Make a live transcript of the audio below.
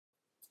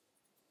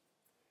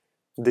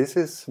This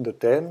is the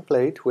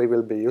template we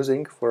will be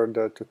using for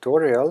the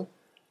tutorial.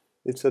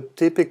 It's a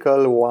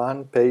typical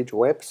one-page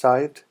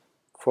website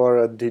for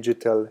a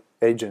digital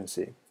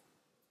agency.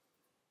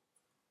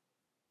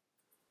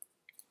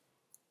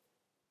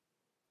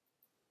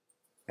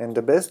 And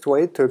the best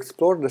way to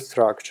explore the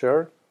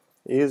structure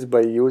is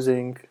by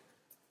using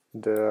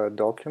the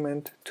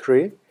document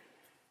tree,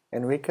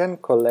 and we can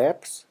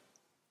collapse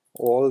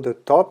all the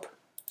top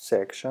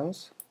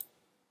sections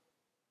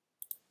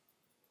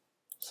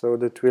so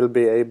that we'll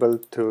be able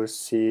to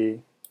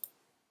see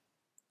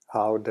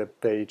how the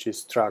page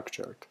is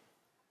structured.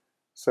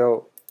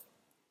 So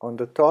on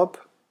the top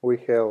we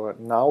have a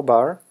now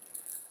bar,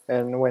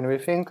 and when we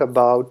think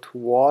about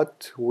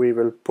what we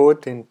will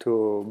put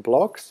into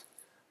blocks,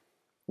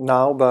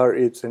 now bar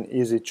is an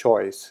easy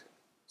choice.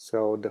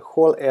 So the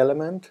whole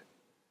element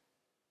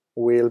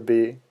will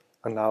be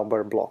a now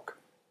bar block.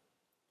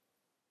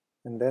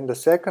 And then the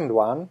second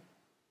one,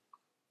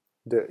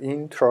 the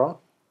intro,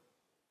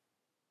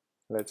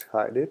 let's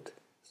hide it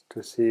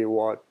to see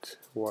what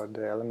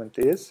the element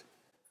is.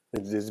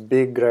 It's this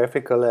big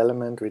graphical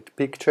element with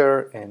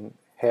picture and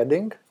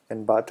heading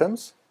and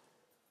buttons.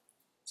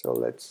 So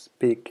let's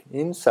pick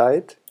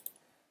inside.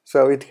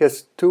 So it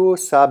has two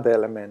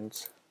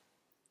sub-elements.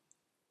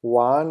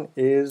 One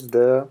is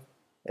the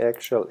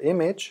actual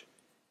image,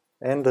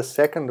 and the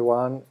second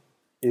one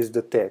is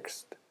the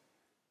text.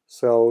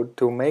 So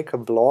to make a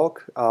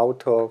block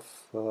out of,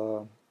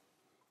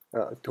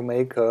 to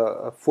make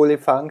a fully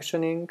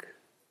functioning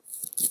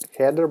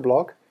header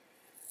block,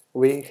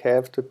 we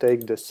have to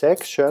take the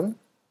section,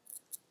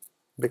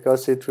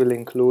 because it will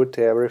include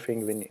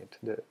everything we need.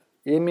 The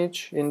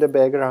image in the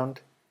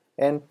background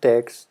and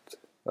text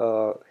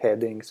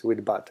headings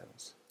with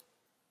buttons.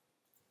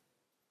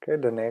 Okay,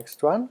 the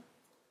next one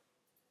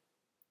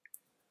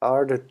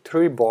are the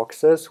three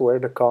boxes where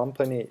the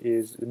company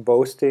is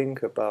boasting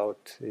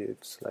about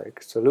its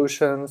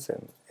solutions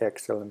and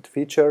excellent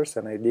features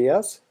and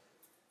ideas.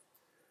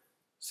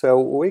 So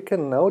we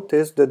can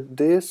notice that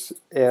this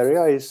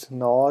area is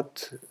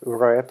not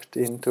wrapped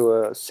into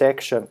a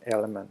section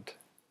element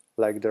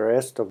like the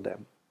rest of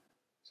them.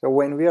 So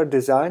when we are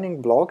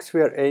designing blocks,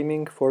 we are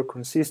aiming for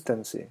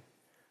consistency.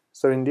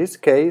 So in this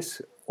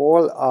case,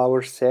 all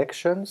our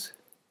sections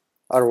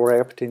are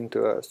wrapped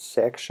into a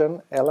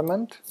section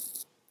element,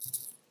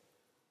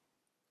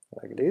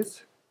 like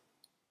this,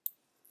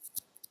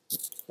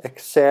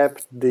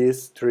 except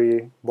these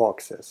three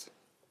boxes.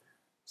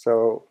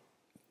 So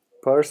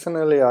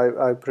personally,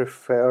 I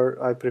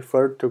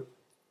prefer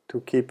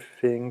to keep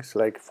things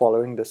like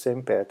following the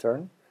same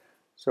pattern.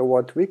 So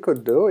what we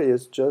could do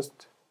is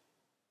just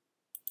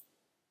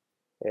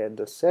add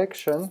the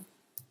section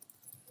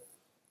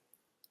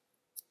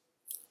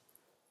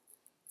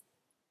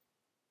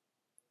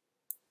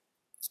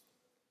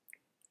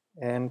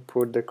and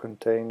put the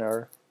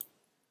container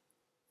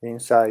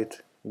inside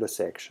the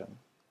section.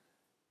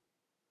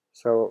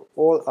 So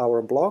all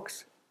our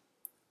blocks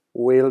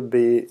will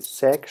be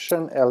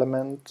section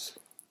elements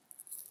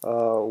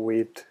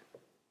with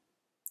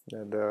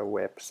the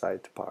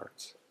website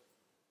parts.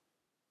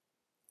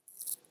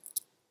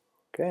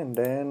 Okay, and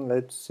then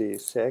let's see,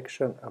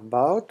 section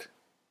about.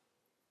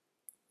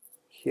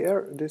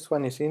 Here, this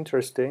one is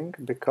interesting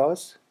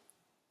because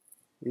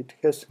it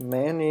has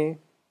many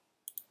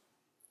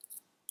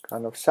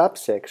kind of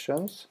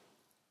subsections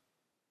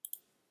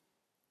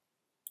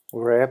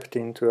wrapped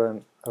into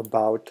an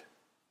about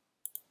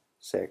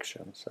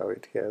section. So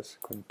it has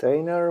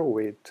container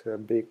with a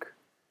big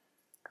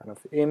kind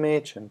of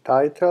image and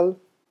title.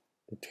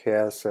 It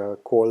has a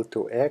call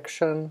to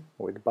action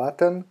with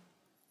button,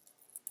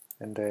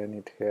 and then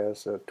it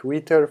has a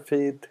Twitter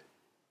feed,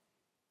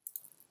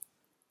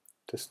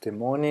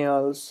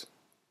 testimonials,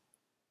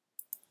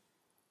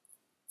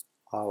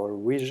 our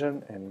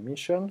vision and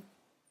mission,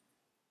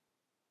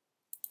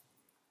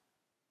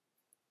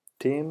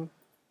 team,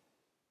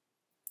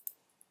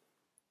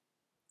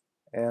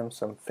 and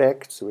some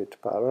facts with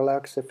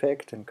parallax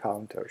effect and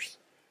counters.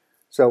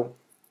 So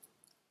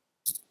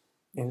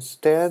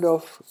instead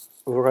of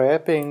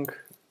wrapping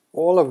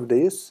all of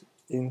this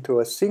into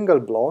a single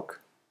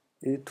block,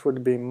 it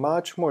would be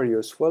much more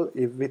useful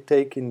if we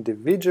take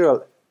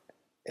individual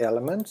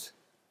elements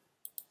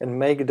and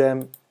make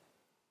them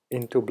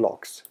into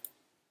blocks.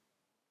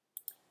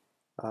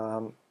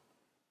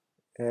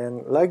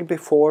 And like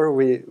before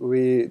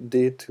we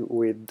did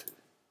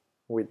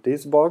with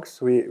this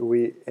box,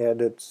 we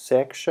added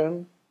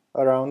section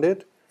around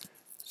it.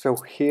 So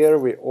here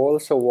we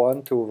also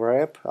want to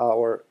wrap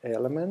our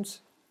elements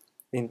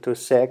into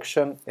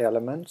section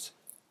elements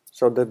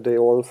so that they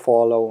all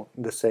follow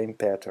the same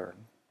pattern.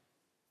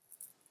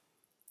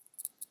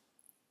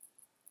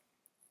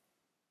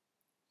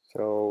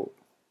 So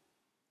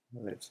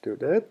let's do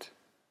that.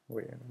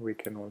 We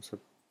can also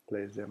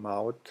place them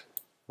out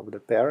of the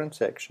parent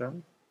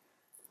section.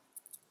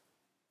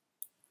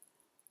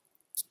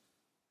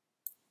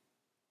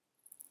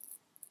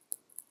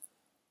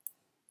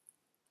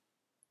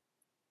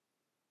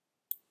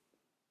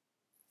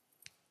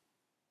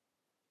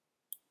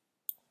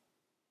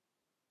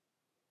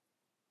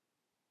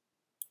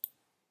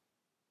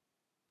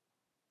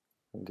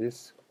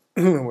 This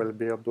will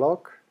be a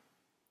block.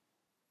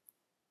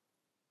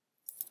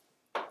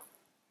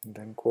 And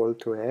then call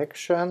to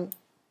action.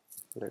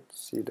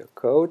 Let's see the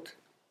code.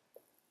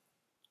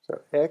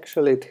 So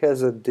actually it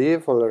has a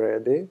div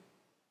already,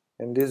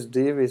 and this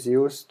div is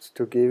used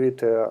to give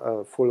it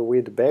a full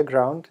width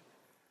background.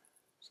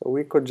 So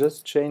we could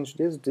just change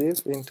this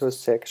div into a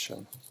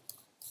section.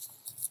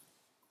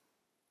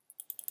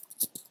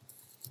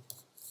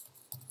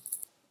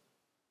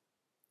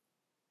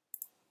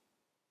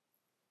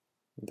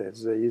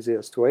 That's the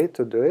easiest way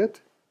to do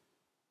it.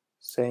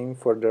 Same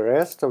for the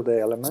rest of the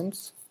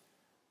elements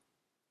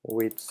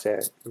with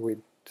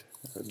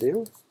a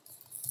div.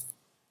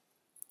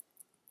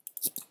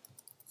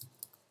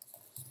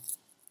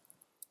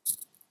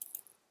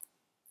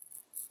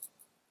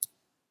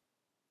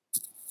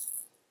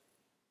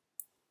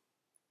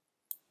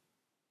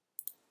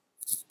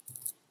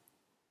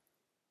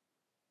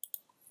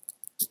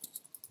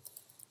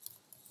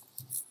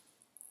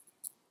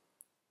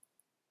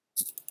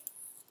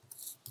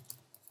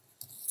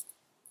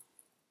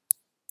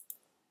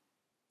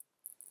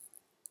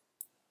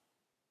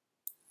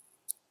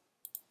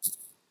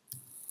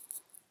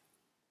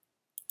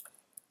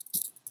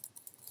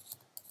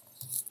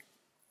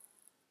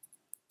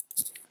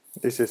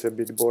 This is a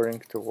bit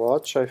boring to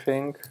watch, I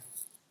think,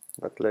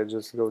 but let's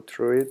just go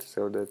through it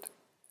so that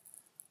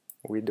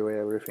we do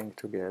everything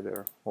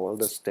together, all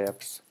the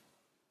steps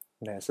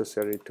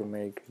necessary to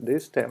make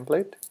this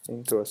template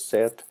into a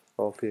set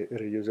of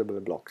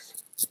reusable blocks.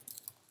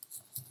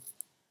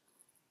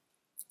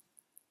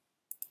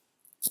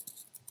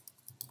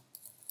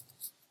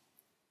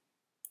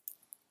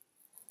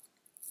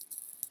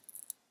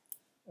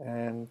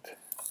 And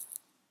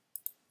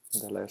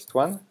the last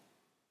one.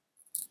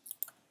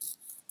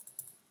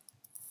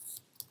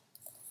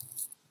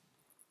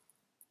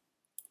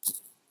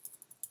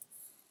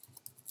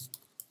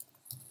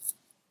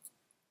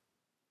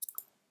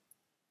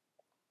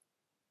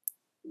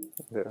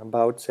 The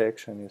about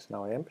section is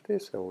now empty,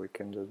 so we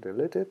can just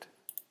delete it.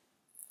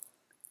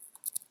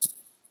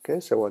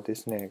 Okay, so what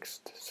is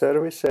next?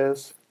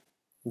 Services.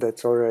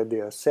 That's already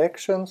a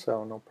section,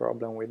 so no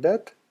problem with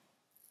that.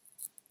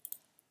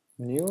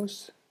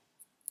 News.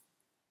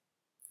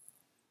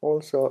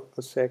 Also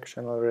a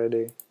section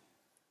already.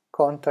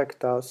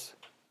 Contact us.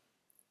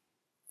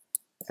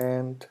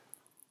 And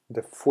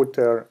the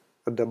footer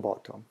at the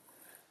bottom.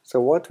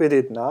 So what we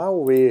did now,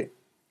 we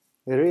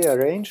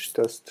rearranged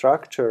the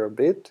structure a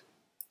bit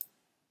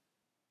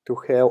to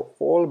have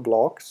all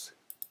blocks,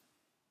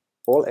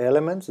 all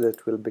elements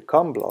that will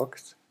become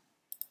blocks,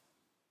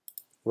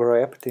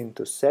 wrapped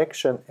into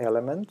section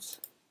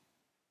elements,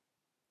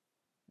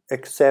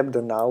 except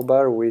the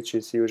navbar, which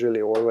is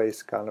usually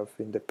always kind of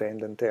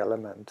independent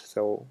element.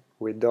 So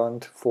we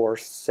don't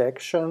force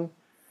section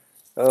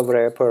of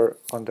wrapper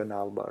on the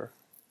navbar.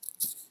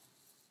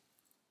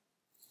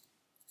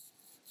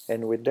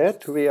 And with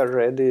that, we are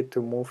ready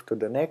to move to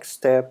the next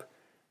step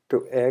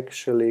to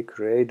actually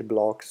create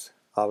blocks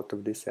out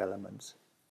of these elements.